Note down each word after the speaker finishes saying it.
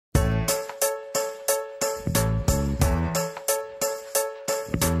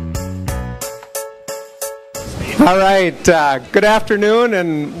All right, good afternoon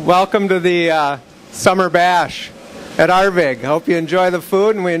and welcome to the Summer Bash at Arvig. Hope you enjoy the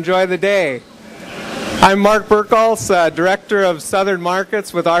food and we enjoy the day. I'm Mark Burkholz, Director of Southern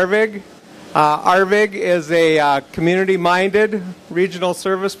Markets with Arvig. Arvig is a community-minded regional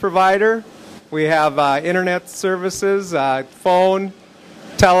service provider. We have internet services, phone,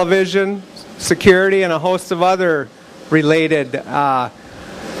 television, security, and a host of other related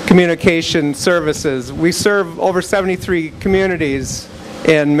communication services. We serve over 73 communities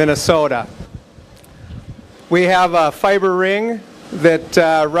in Minnesota. We have a fiber ring that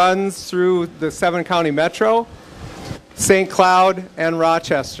runs through the 7-county metro, St. Cloud, and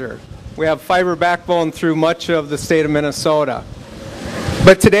Rochester. We have fiber backbone through much of the state of Minnesota.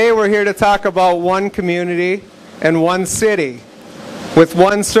 But today we're here to talk about one community and one city with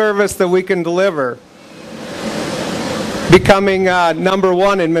one service that we can deliver, becoming number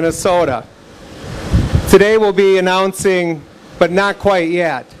one in Minnesota. Today we'll be announcing, but not quite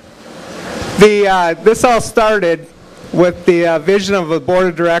yet. This all started with the vision of the board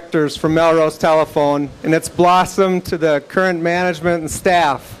of directors from Melrose Telephone, and it's blossomed to the current management and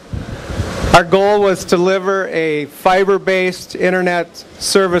staff. Our goal was to deliver a fiber-based internet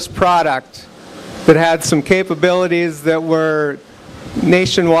service product that had some capabilities that were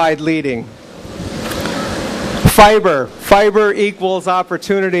nationwide leading. Fiber equals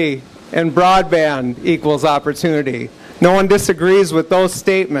opportunity, and broadband equals opportunity. No one disagrees with those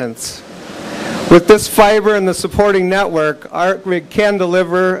statements. With this fiber and the supporting network, Arvig can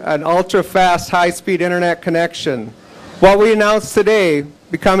deliver an ultra-fast, high-speed internet connection. What we announced today,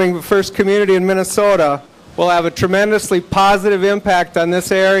 becoming the first community in Minnesota, will have a tremendously positive impact on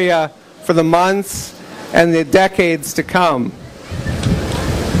this area for the months and the decades to come.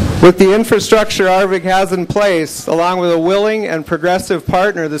 With the infrastructure Arvig has in place, along with a willing and progressive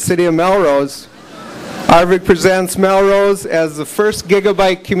partner, the city of Melrose, Arvig presents Melrose as the first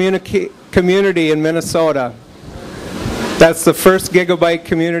Gigabit community in Minnesota. That's the first Gigabit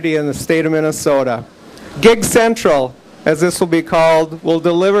community in the state of Minnesota. Gig Central, as this will be called, will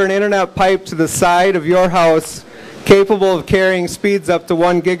deliver an internet pipe to the side of your house capable of carrying speeds up to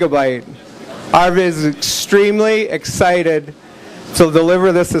 1 gigabit. Arvig is extremely excited to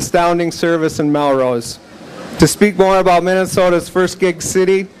deliver this astounding service in Melrose. To speak more about Minnesota's first gig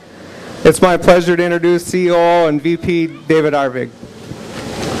city, it's my pleasure to introduce CEO and VP David Arvig.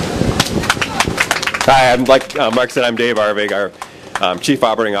 Hi, like Mark said, I'm Dave Arvig, our Chief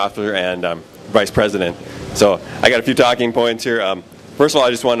Operating Officer and Vice President. So I got a few talking points here. First of all,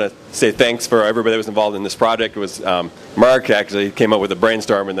 I just want to say thanks for everybody that was involved in this project. It was Mark actually came up with a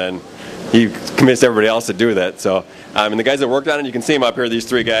brainstorm, and then he convinced everybody else to do that. So, and the guys that worked on it, you can see them up here. These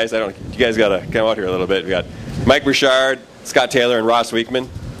three guys. You guys got to come out here a little bit. We got Mike Bouchard, Scott Taylor, and Ross Weekman.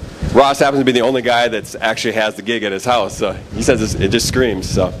 Ross happens to be the only guy that actually has the gig at his house. So he says it just screams.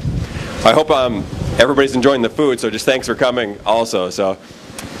 So I hope everybody's enjoying the food. So just thanks for coming also. So,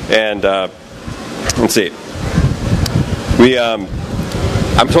 and let's see.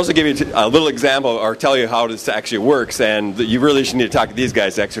 I'm supposed to give you a little example or tell you how this actually works, and you really should need to talk to these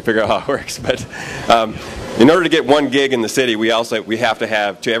guys to actually figure out how it works. But in order to get 1 gig in the city, we have to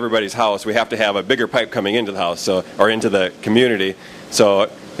have, to everybody's house, we have to have a bigger pipe coming into the house, or into the community. So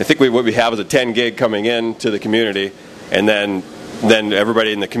I think what we have is a 10 gig coming in to the community, and then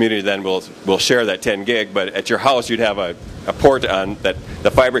everybody in the community then will share that 10 gig. But at your house, you'd have a port on that the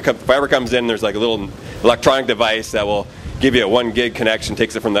fiber comes in. There's like a little electronic device that will give you a 1 gig connection,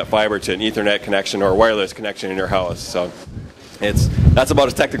 takes it from that fiber to an Ethernet connection or a wireless connection in your house. So that's about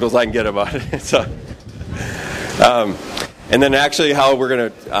as technical as I can get about it. So, and then actually how we're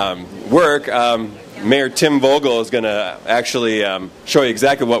going to work, Mayor Tim Vogel is going to actually show you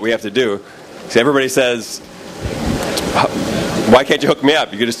exactly what we have to do. So everybody says, why can't you hook me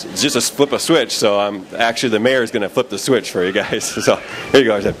up? It's just a flip a switch. So actually the mayor is going to flip the switch for you guys. So here you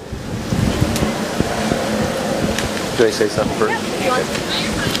go. Should I say something first?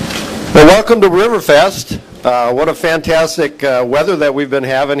 Well, welcome to Riverfest. What a fantastic weather that we've been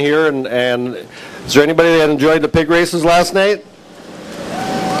having here. And is there anybody that enjoyed the pig races last night?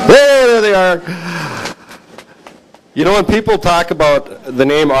 There they are. You know, when people talk about the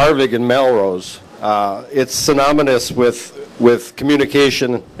name Arvig and Melrose, it's synonymous with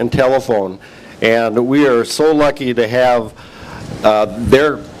communication and telephone. And we are so lucky to have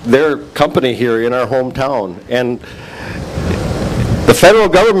their company here in our hometown. And the federal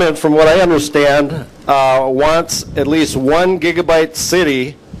government, from what I understand, wants at least 1 gigabit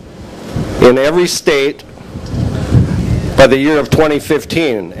city in every state by the year of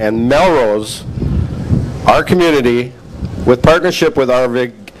 2015. And Melrose, our community, with partnership with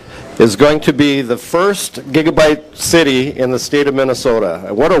Arvig, is going to be the first Gigabit city in the state of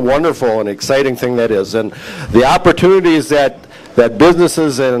Minnesota. What a wonderful and exciting thing that is. And the opportunities that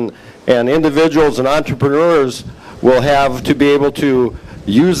businesses and individuals and entrepreneurs will have to be able to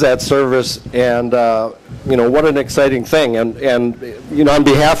use that service, and what an exciting thing. And on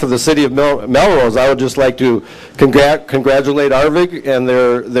behalf of the city of Melrose, I would just like to congratulate Arvig and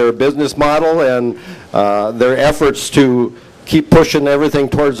their business model and their efforts to keep pushing everything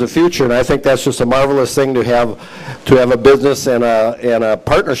towards the future. And I think that's just a marvelous thing to have a business and a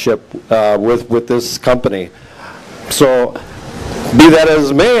partnership with this company. So, be that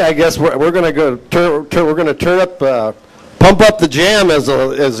as may, I guess we're going to turn up, pump up the jam, as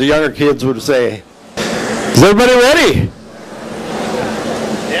the younger kids would say. Is everybody ready?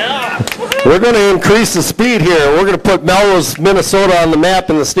 Yeah. We're going to increase the speed here. We're going to put Melrose, Minnesota on the map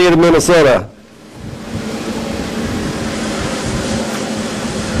in the state of Minnesota.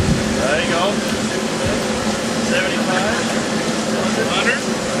 There you go. 75,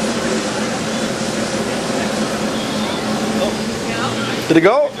 100. Did it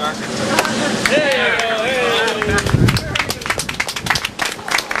go?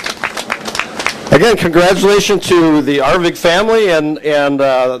 Again, congratulations to the Arvig family and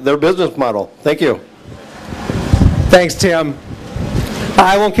their business model. Thank you. Thanks, Tim.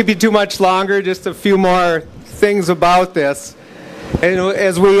 I won't keep you too much longer, just a few more things about this. And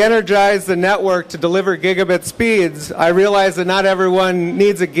as we energize the network to deliver gigabit speeds, I realize that not everyone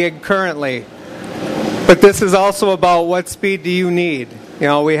needs a gig currently. But this is also about what speed do you need.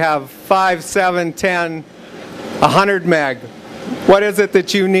 We have 5, 7, 10, 100 meg. What is it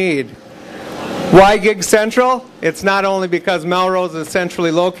that you need? Why Gig Central? It's not only because Melrose is centrally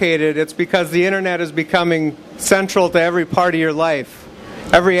located, it's because the internet is becoming central to every part of your life.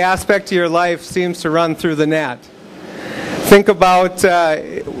 Every aspect of your life seems to run through the net. Think about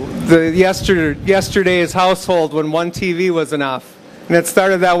yesterday's household when one TV was enough. And it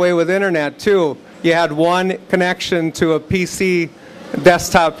started that way with internet too. You had one connection to a PC,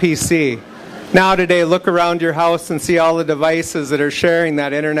 desktop PC. Now today, look around your house and see all the devices that are sharing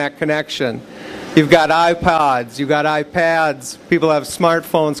that internet connection. You've got iPods, you've got iPads, people have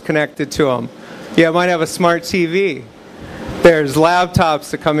smartphones connected to them. You might have a smart TV. There's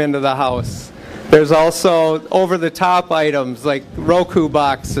laptops that come into the house. There's also over-the-top items like Roku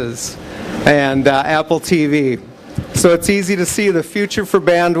boxes and Apple TV. So it's easy to see the future for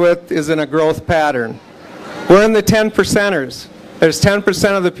bandwidth is in a growth pattern. We're in the 10%ers. There's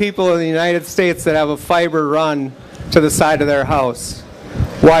 10% of the people in the United States that have a fiber run to the side of their house.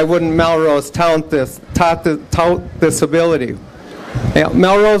 Why wouldn't Melrose tout this ability?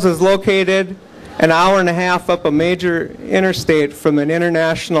 Melrose is located an hour and a half up a major interstate from an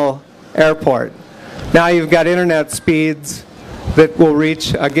international airport. Now you've got internet speeds that will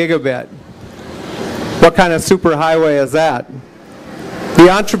reach a gigabit. What kind of superhighway is that? The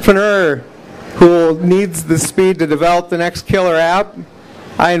entrepreneur who needs the speed to develop the next killer app,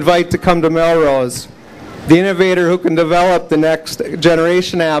 I invite to come to Melrose. The innovator who can develop the next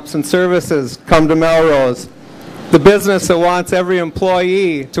generation apps and services, come to Melrose. The business that wants every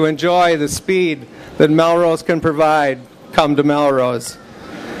employee to enjoy the speed that Melrose can provide, come to Melrose.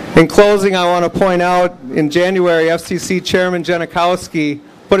 In closing, I want to point out, in January, FCC Chairman Janikowski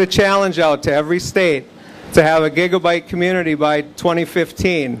put a challenge out to every state to have a gigabit community by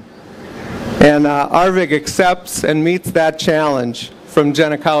 2015. And Arvig accepts and meets that challenge from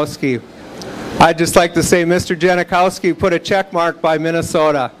Janikowski. I'd just like to say, Mr. Janikowski put a check mark by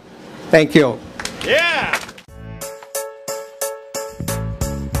Minnesota. Thank you. Yeah.